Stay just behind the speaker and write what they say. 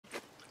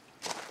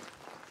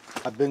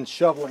I've been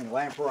shoveling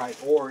lamprite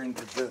ore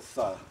into this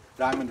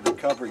diamond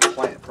recovery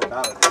plant for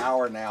about an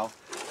hour now,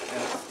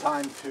 and it's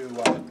time to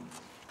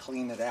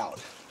clean it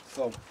out.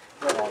 So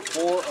there are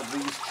 4 of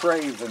these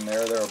trays in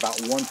there. They're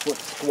about 1 foot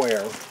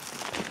square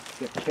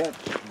that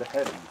catch the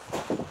heavies.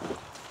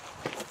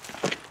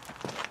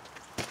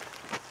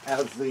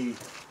 As the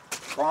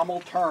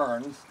trommel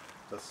turns,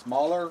 the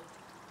smaller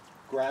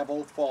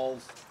gravel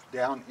falls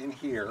down in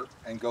here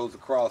and goes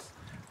across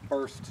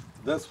first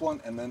this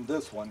one and then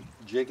this one,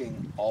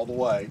 jigging all the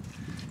way,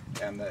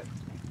 and the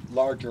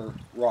larger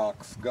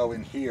rocks go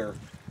in here,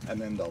 and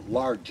then the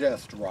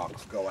largest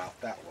rocks go out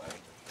that way.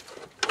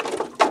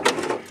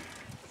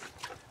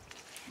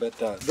 But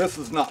this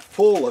is not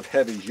full of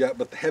heavies yet,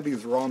 but the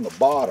heavies are on the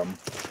bottom.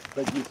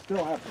 But you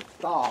still have to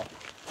stop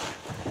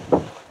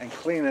and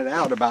clean it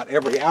out about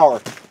every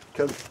hour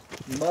because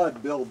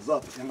mud builds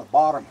up in the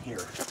bottom here.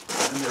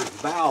 And there's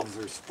valves.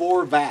 There's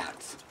 4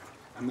 vats,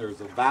 and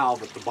there's a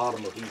valve at the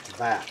bottom of each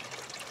vat.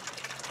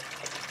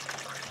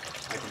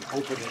 I can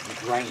open it and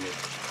drain it,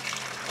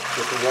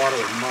 get the water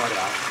and mud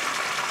out.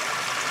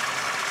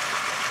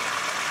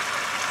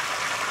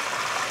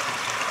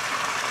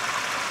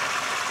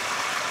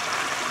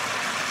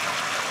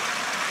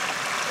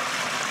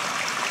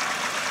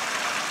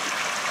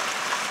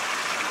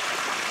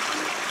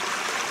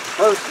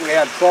 First we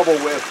had trouble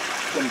with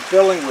them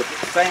filling with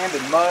sand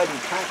and mud and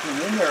packing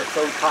in there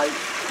so tight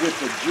with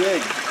the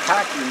jig,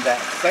 packing that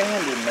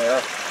sand in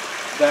there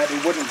that it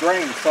wouldn't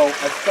drain. So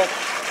I stuck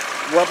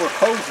rubber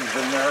hoses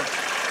in there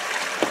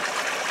to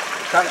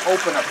kind of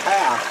open a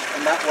path,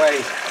 and that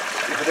way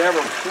if it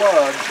ever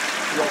floods,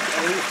 you'll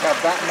at least have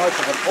that much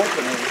of an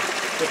opening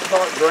to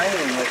start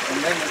draining it, and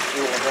then it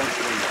will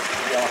eventually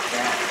wash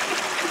down.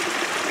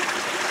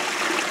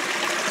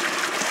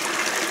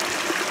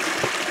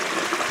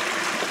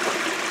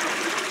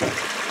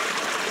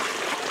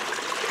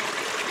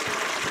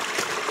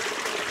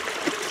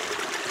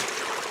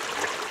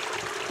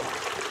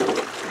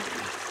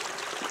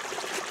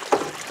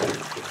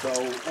 So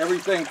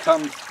everything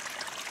comes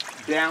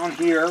down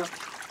here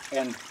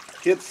and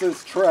hits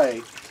this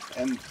tray,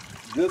 and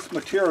this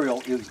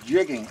material is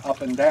jigging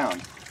up and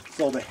down.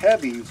 So the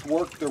heavies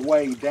work their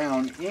way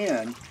down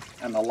in,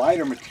 and the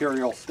lighter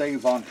material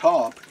stays on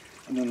top,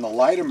 and then the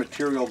lighter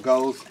material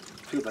goes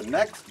to the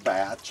next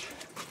batch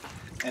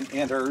and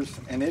enters,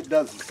 and it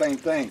does the same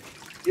thing.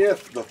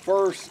 If the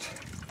first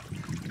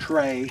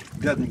tray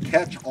doesn't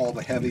catch all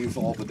the heavies,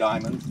 all the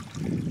diamonds,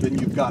 then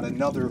you've got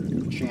another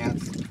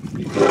chance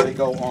before they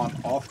go on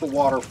off the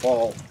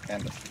waterfall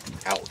and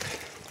out.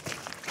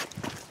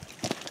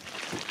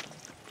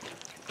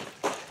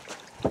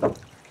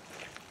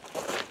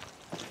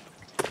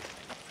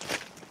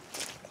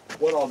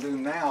 What I'll do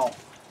now,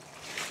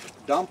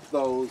 dump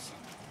those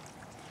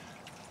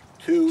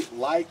 2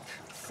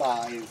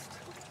 like-sized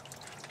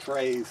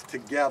trays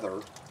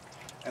together,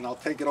 and I'll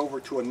take it over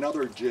to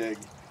another jig,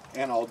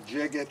 and I'll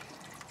jig it,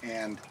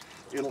 and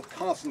it'll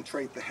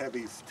concentrate the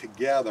heavies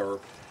together,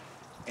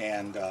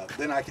 and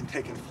then I can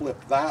take and flip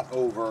that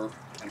over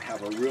and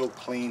have a real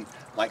clean,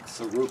 like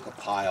Saruca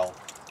pile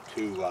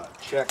to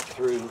check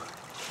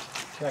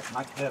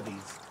my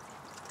heavies.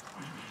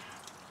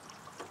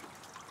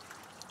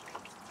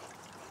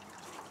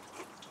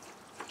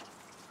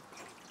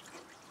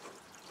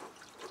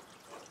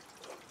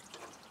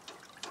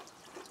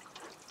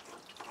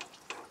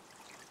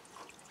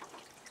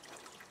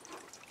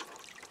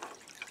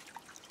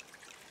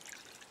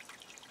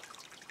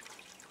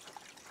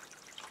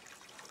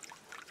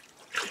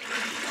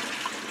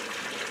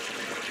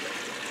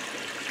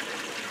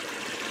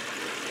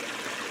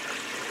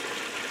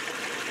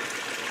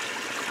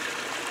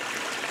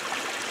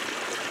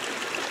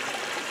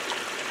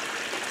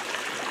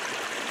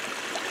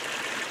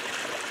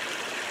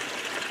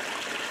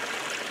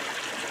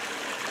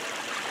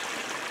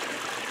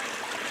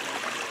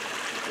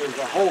 There's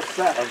a whole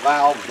set of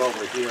valves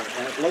over here,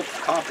 and it looks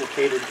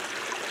complicated,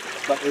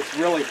 but it's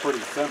really pretty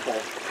simple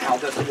how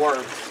this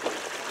works.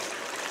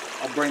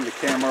 I'll bring the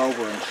camera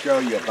over and show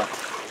you, but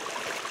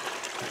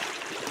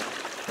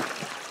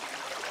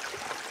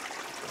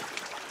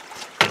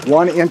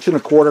one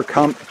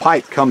 1.25 inch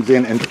pipe comes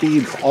in and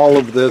feeds all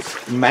of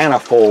this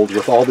manifold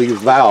with all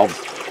these valves.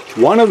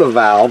 One of the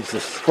valves,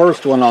 this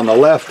first one on the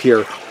left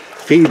here,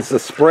 feeds the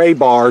spray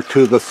bar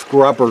to the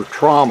scrubber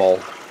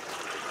trommel.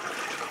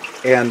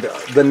 And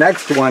the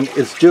next one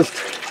is just,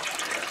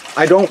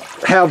 I don't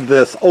have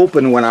this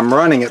open when I'm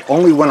running it,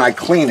 only when I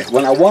clean it.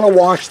 When I want to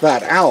wash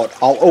that out,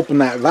 I'll open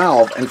that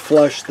valve and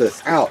flush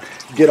this out,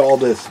 get all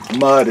this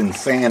mud and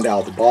sand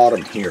out the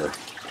bottom here.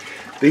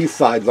 These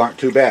sides aren't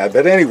too bad,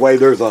 but anyway,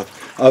 there's a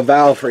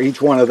valve for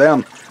each one of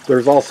them.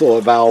 There's also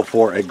a valve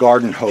for a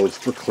garden hose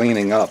for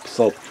cleaning up.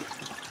 So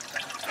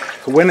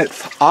when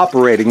it's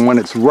operating, when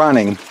it's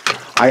running,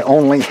 I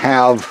only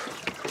have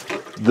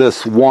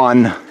this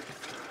one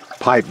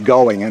pipe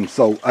going, and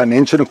so an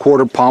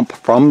 1.25 inch pump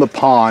from the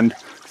pond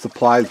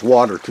supplies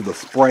water to the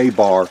spray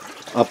bar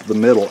up the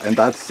middle, and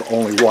that's the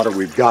only water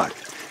we've got.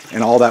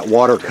 And all that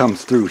water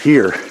comes through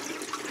here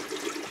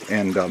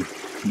and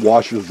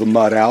washes the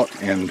mud out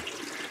and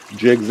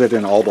jigs it,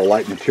 and all the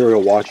light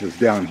material washes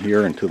down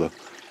here into the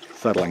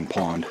settling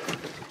pond.